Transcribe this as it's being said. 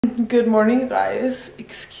Good morning, guys.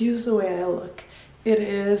 Excuse the way I look. It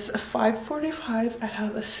is 5:45. I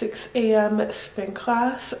have a 6 a.m. spin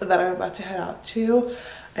class that I'm about to head out to.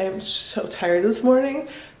 I am so tired this morning.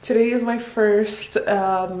 Today is my first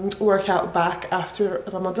workout back after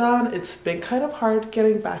Ramadan. It's been kind of hard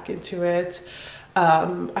getting back into it.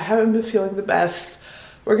 I haven't been feeling the best.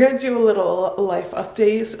 We're gonna do a little life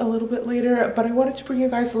updates a little bit later, but I wanted to bring you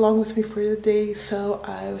guys along with me for the day, so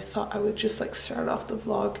I thought I would just like start off the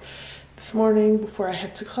vlog this morning before I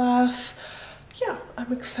head to class. Yeah,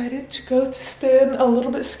 I'm excited to go to spin. A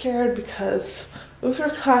little bit scared because those are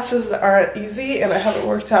classes that aren't easy and I haven't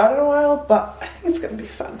worked out in a while, but I think it's gonna be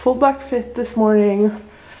fun. Full black fit this morning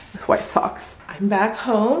with white socks. I'm back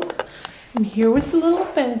home. I'm here with the little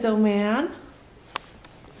benzo man.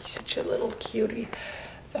 He's such a little cutie.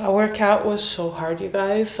 That workout was so hard, you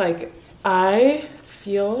guys. Like, I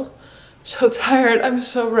feel so tired. I'm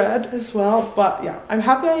so red as well, but yeah, I'm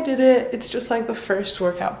happy I did it. It's just like the first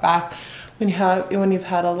workout back. When you've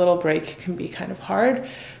had a little break, it can be kind of hard,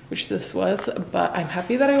 which this was, but I'm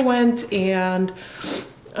happy that I went. And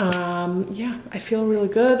yeah, I feel really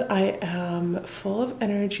good. I am full of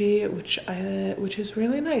energy, which is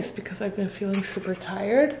really nice because I've been feeling super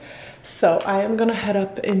tired. So I am gonna head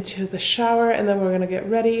up into the shower and then we're gonna get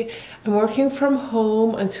ready. I'm working from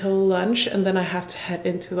home until lunch and then I have to head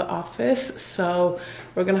into the office. So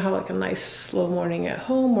we're gonna have like a nice slow morning at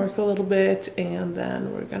home, work a little bit, and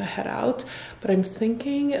then we're gonna head out. But I'm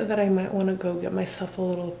thinking that I might wanna go get myself a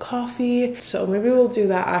little coffee. So maybe we'll do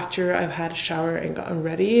that after I've had a shower and gotten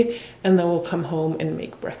ready, and then we'll come home and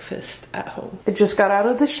make breakfast at home. I just got out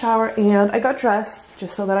of the shower and I got dressed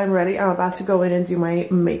just so that I'm ready. I'm about to go in and do my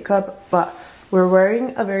makeup, but we're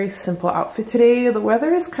wearing a very simple outfit today. The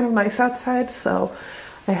weather is kind of nice outside, so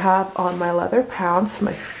I have on my leather pants,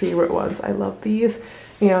 my favorite ones. I love these,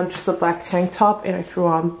 and just a black tank top, and I threw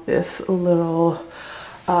on this little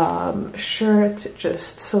shirt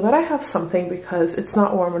just so that I have something because it's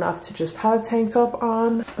not warm enough to just have a tank top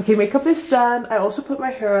on. Okay, makeup is done. I also put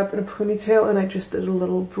my hair up in a ponytail and I just did a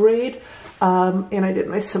little braid, and I did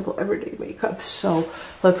my simple everyday makeup. So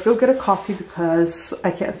let's go get a coffee because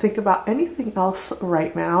I can't think about anything else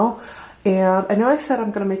right now. And I know I said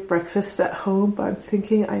I'm gonna make breakfast at home, but I'm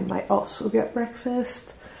thinking I might also get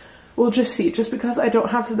breakfast. We'll just see, just because I don't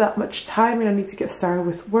have that much time and I need to get started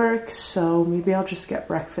with work, so maybe I'll just get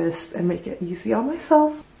breakfast and make it easy on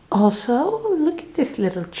myself. Also, look at this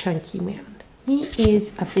little chunky man. He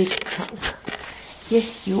is a big chunk.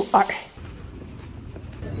 Yes, you are.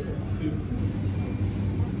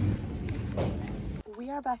 We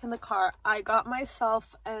are back in the car. I got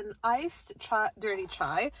myself an iced dirty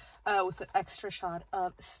chai with an extra shot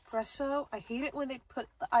of espresso. I hate it when they put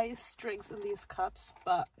the iced drinks in these cups,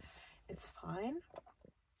 but it's fine.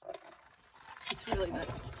 It's really good.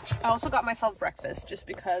 I also got myself breakfast just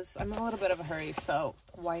because I'm in a little bit of a hurry, so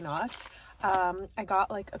why not? I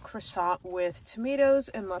got like a croissant with tomatoes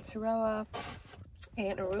and mozzarella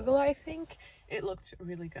and arugula, I think. It looked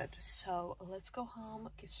really good. So let's go home,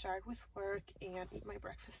 get started with work, and eat my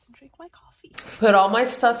breakfast and drink my coffee. Put all my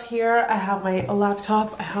stuff here. I have my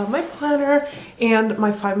laptop, I have my planner, and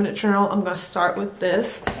my 5-minute journal. I'm gonna start with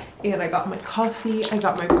this. And I got my coffee, I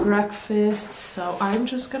got my breakfast. So I'm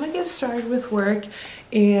just gonna get started with work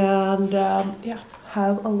and yeah,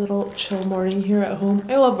 have a little chill morning here at home.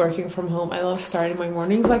 I love working from home. I love starting my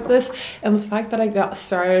mornings like this, and the fact that I got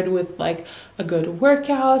started with like a good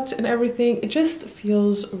workout and everything, it just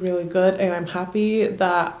feels really good, and I'm happy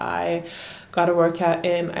that I got a workout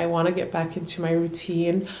in. I want to get back into my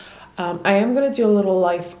routine. I am going to do a little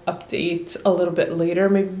life update a little bit later,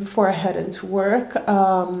 maybe before I head into work,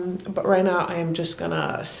 but right now I am just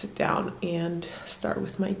gonna sit down and start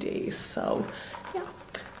with my day. So yeah,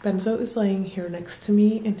 Benzo is laying here next to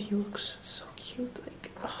me and he looks so cute. Like,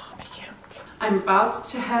 oh, I can't. I'm about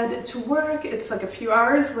to head to work. It's like a few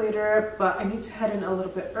hours later, but I need to head in a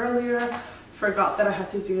little bit earlier. Forgot that I had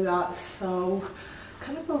to do that, so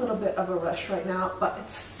kind of a little bit of a rush right now, but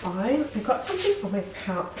it's fine. I got something on my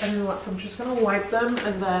pants. I don't know what, so I'm just gonna wipe them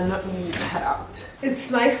and then we need to head out. It's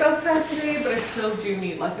nice outside today, but I still do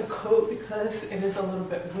need like a coat because it is a little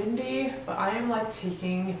bit windy, but I am like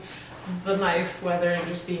taking the nice weather and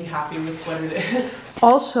just being happy with what it is.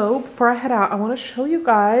 Also, before I head out, I want to show you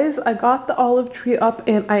guys, I got the olive tree up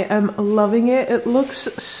and I am loving it. It looks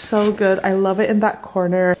so good. I love it in that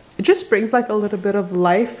corner. It just brings like a little bit of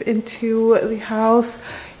life into the house.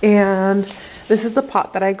 And this is the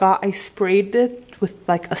pot that I got. I sprayed it with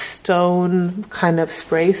like a stone kind of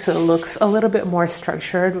spray, so it looks a little bit more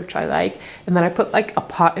structured, which I like. And then I put like a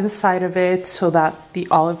pot inside of it so that the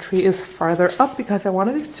olive tree is farther up because I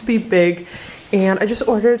wanted it to be big And I just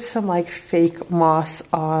ordered some like fake moss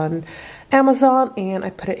on Amazon, and I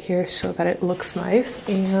put it here so that it looks nice.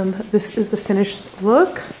 And this is the finished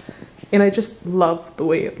look, and I just love the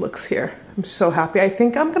way it looks here. I'm so happy. I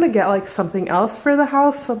think I'm gonna get like something else for the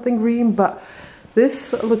house, something green, but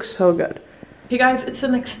this looks so good. Hey guys, it's the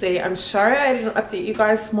next day. I'm sorry I didn't update you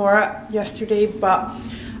guys more yesterday, but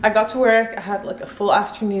I got to work. I had like a full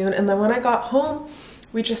afternoon, and then when I got home,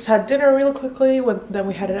 we just had dinner really quickly. Then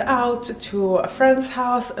we headed out to a friend's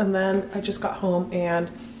house, and then I just got home and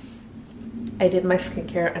I did my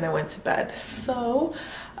skincare and I went to bed. So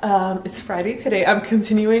it's Friday today. I'm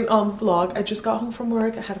continuing on the vlog. I just got home from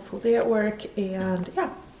work. I had a full day at work, and yeah,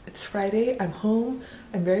 it's Friday. I'm home.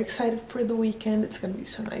 I'm very excited for the weekend. It's gonna be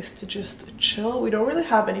so nice to just chill. We don't really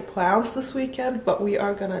have any plans this weekend, but we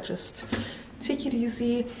are gonna just take it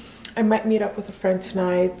easy. I might meet up with a friend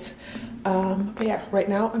tonight. But yeah, right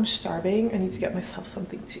now I'm starving. I need to get myself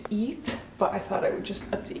something to eat, but I thought I would just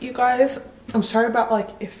update you guys. I'm sorry about like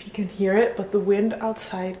if you can hear it, but the wind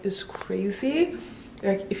outside is crazy.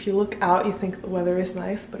 Like if you look out, you think the weather is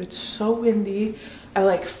nice, but it's so windy. I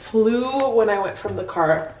like flew when I went from the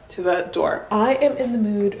car to the door. I am in the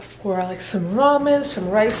mood for like some ramen, some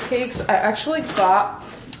rice cakes. I actually got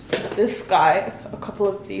this guy a couple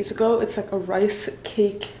of days ago. It's like a rice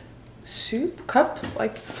cake soup cup,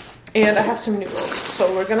 like, and I have some noodles.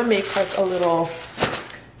 So we're gonna make like a little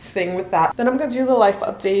thing with that. Then I'm gonna do the life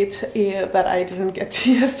update that I didn't get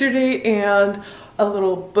to yesterday, and a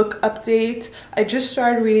little book update. I just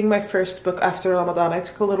started reading my first book after Ramadan. I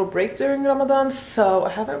took a little break during Ramadan, so I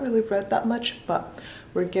haven't really read that much, but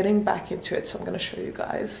we're getting back into it, so I'm gonna show you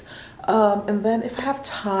guys. And then if I have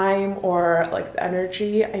time or like the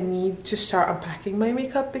energy, I need to start unpacking my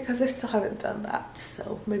makeup because I still haven't done that,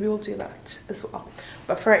 so maybe we'll do that as well.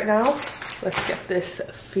 But for right now, let's get this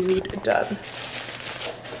food done.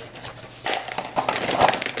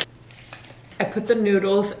 I put the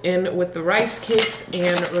noodles in with the rice cakes,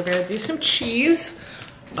 and we're gonna do some cheese.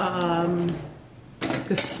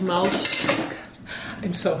 This smells so good.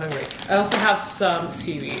 I'm so hungry. I also have some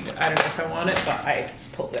seaweed. I don't know if I want it, but I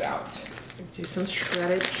pulled it out. Do some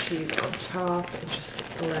shredded cheese on top and just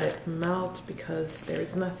let it melt, because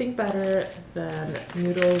there's nothing better than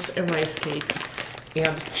noodles and rice cakes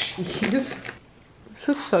and cheese. This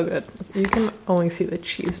looks so good. You can only see the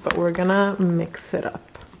cheese, but we're gonna mix it up.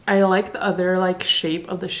 I like the other like shape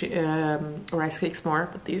of the rice cakes more,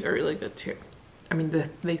 but these are really good too. I mean,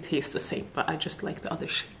 they taste the same, but I just like the other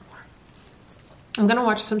shape more. I'm gonna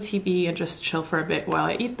watch some TV and just chill for a bit while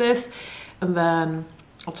I eat this, and then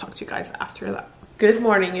I'll talk to you guys after that. Good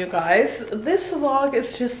morning, you guys. This vlog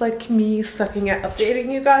is just like me sucking at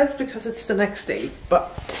updating you guys because it's the next day,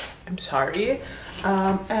 but I'm sorry.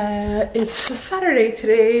 It's a Saturday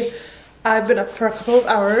today. I've been up for a couple of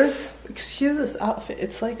hours. Excuse this outfit.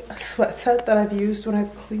 It's like a sweat set that I've used when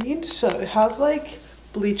I've cleaned, so it has like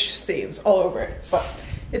bleach stains all over it, but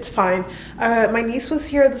it's fine. My niece was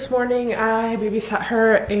here this morning. I babysat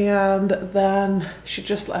her, and then she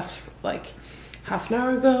just left like half an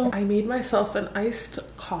hour ago. I made myself an iced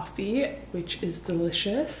coffee, which is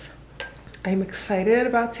delicious. I'm excited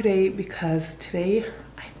about today because today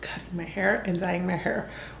I'm cutting my hair and dyeing my hair.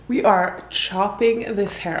 We are chopping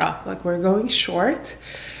this hair off, like we're going short.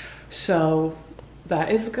 So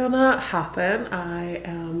that is gonna happen. I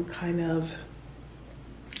am kind of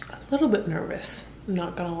a little bit nervous,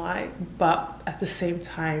 not gonna lie, but at the same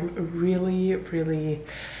time really, really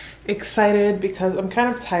excited because I'm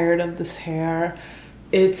kind of tired of this hair.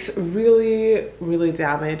 It's really, really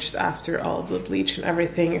damaged after all of the bleach and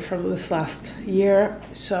everything from this last year.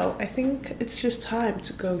 So I think it's just time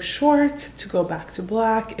to go short, to go back to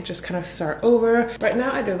black, and just kind of start over. Right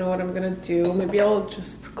now, I don't know what I'm gonna do. Maybe I'll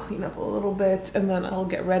just clean up a little bit and then I'll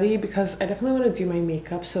get ready, because I definitely want to do my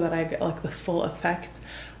makeup so that I get like the full effect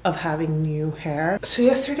of having new hair. So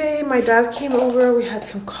yesterday my dad came over, we had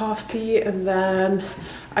some coffee, and then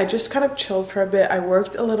I just kind of chilled for a bit. I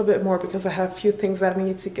worked a little bit more because I had a few things that I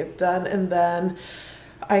needed to get done, and then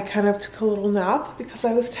I kind of took a little nap because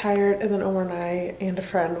I was tired, and then Omar and I and a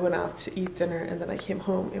friend went out to eat dinner, and then I came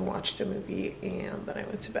home and watched a movie, and then I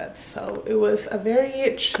went to bed. So it was a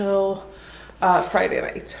very chill Friday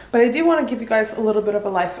night. But I do want to give you guys a little bit of a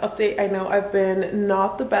life update. I know I've been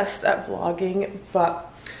not the best at vlogging, but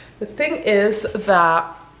the thing is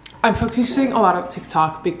that I'm focusing a lot on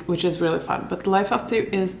TikTok, which is really fun. But the life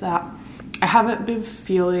update is that I haven't been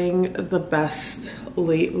feeling the best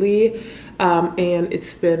lately, and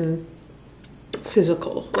it's been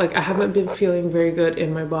physical. Like, I haven't been feeling very good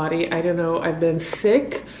in my body. I don't know, I've been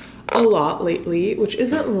sick a lot lately, which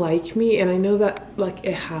isn't like me, and I know that like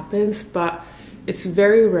it happens, but it's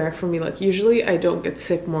very rare for me. Like usually I don't get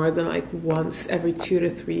sick more than like once every 2 to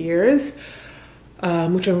 3 years,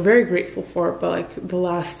 which I'm very grateful for. But like the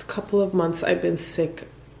last couple of months I've been sick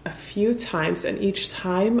a few times, and each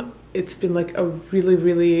time it's been like a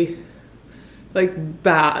really like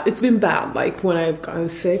bad. It's been bad like when I've gotten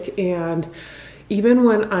sick, and even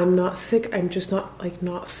when I'm not sick, I'm just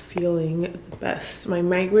not feeling the best. My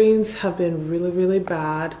migraines have been really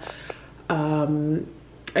bad.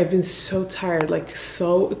 I've been so tired, like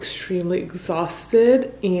so extremely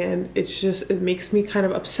exhausted, and it makes me kind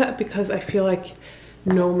of upset because I feel like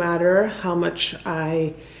no matter how much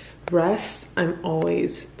I rest, I'm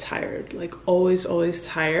always tired, like always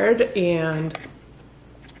tired. And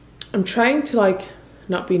I'm trying to like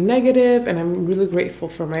not be negative, and I'm really grateful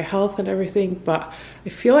for my health and everything, but I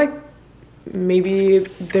feel like maybe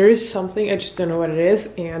there is something, I just don't know what it is.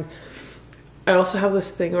 And I also have this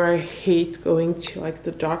thing where I hate going to like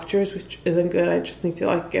the doctors, which isn't good. I just need to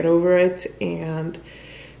like get over it and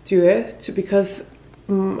do it, because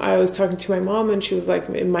I was talking to my mom and she was like,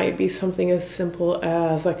 it might be something as simple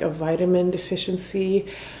as like a vitamin deficiency.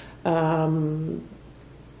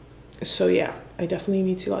 So yeah, I definitely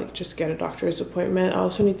need to like just get a doctor's appointment. I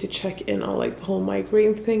also need to check in on like the whole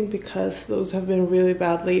migraine thing, because those have been really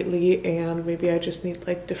bad lately, and maybe I just need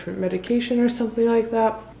like different medication or something like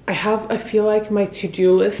that. I feel like my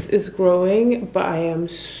to-do list is growing, but I am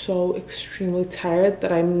so extremely tired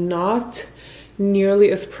that I'm not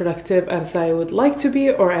nearly as productive as I would like to be,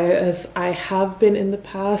 or as I have been in the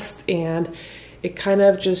past. And it kind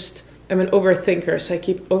of just, I'm an overthinker, so I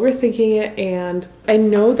keep overthinking it, and I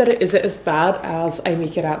know that it isn't as bad as I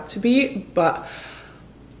make it out to be, but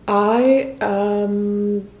I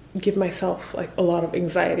give myself like a lot of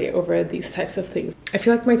anxiety over these types of things. I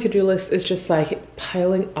feel like my to-do list is just like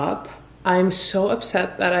piling up. I'm so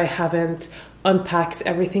upset that I haven't unpacked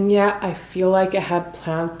everything yet. I feel like I had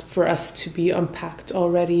planned for us to be unpacked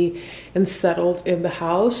already and settled in the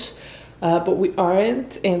house, but we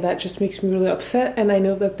aren't, and that just makes me really upset. And I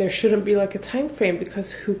know that there shouldn't be like a time frame,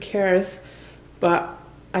 because who cares, but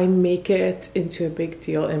I make it into a big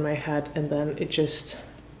deal in my head, and then it just,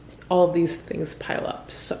 all of these things pile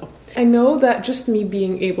up. So I know that just me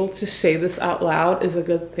being able to say this out loud is a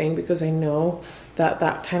good thing, because I know that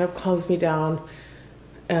that kind of calms me down.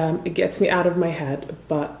 It gets me out of my head,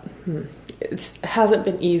 but it hasn't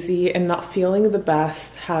been easy, and not feeling the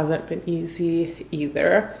best hasn't been easy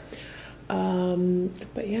either.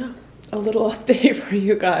 But yeah, a little update for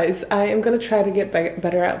you guys. I am gonna try to get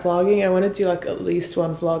better at vlogging. I want to do like at least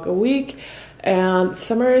one vlog a week, and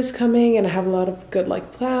summer is coming and I have a lot of good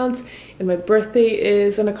like plans, and my birthday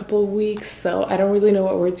is in a couple of weeks, so I don't really know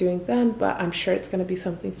what we're doing then, but I'm sure it's going to be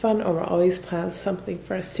something fun, or we'll always plan something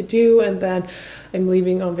for us to do. And then I'm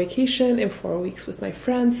leaving on vacation in 4 weeks with my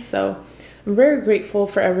friends, so I'm very grateful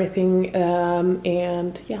for everything,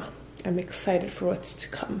 and yeah, I'm excited for what's to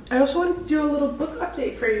come. I also wanted to do a little book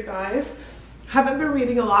update for you guys. Haven't been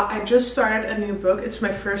reading a lot. I just started a new book. It's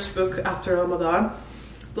my first book after Ramadan.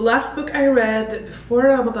 The last book I read before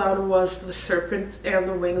Ramadan was The Serpent and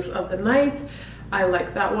the Wings of the Night. I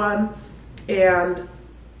like that one. And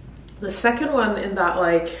the second one in that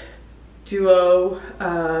like duo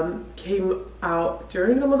came out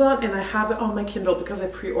during Ramadan, and I have it on my Kindle because I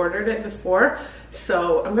pre-ordered it before.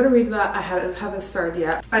 So I'm gonna read that. I haven't started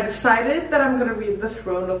yet. I decided that I'm gonna read the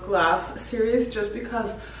Throne of Glass series just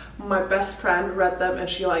because my best friend read them and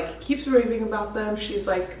she like keeps raving about them. She's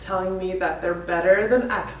like telling me that they're better than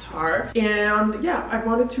Akhtar, and yeah, I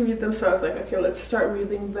wanted to read them, so I was like, okay, let's start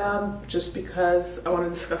reading them just because I want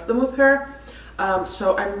to discuss them with her.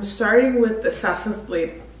 So I'm starting with Assassin's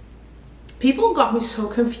Blade. People got me so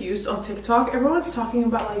confused on TikTok. Everyone's talking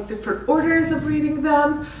about like different orders of reading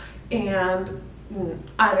them, and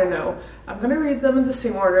I don't know. I'm gonna read them in the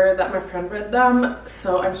same order that my friend read them.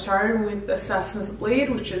 So I'm starting with Assassin's Blade,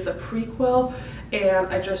 which is a prequel, and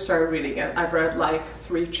I just started reading it. I've read like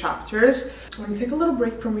 3 chapters. I'm gonna take a little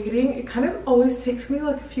break from reading. It kind of always takes me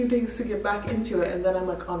like a few days to get back into it, and then I'm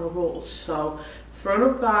like on a roll. So Throne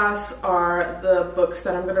of Glass are the books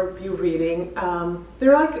that I'm gonna be reading.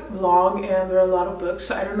 They're like long and there are a lot of books,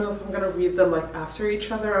 so I don't know if I'm gonna read them like after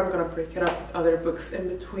each other. I'm gonna break it up with other books in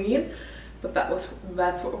between. But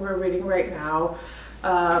that's what we're reading right now.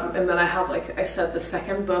 And then I have, like I said, the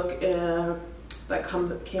second book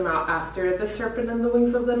that came out after The Serpent and the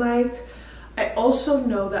Wings of the Night. I also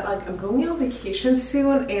know that like I'm going on vacation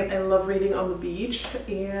soon, and I love reading on the beach,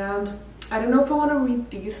 and I don't know if I want to read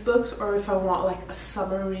these books or if I want like a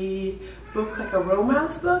summary book, like a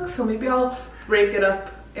romance book. So maybe I'll break it up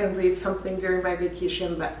and read something during my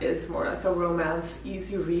vacation that is more like a romance,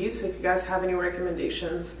 easy read. So if you guys have any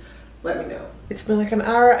recommendations, let me know. It's been like an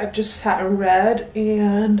hour. I've just sat and read,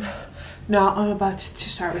 and now I'm about to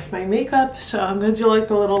start with my makeup. So I'm gonna do like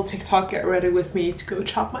a little TikTok get ready with me to go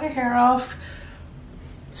chop my hair off.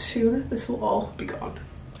 Soon this will all be gone.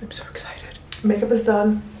 I'm so excited. Makeup is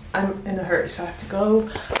done. I'm in a hurry, so I have to go.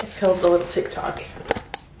 I filmed a little TikTok.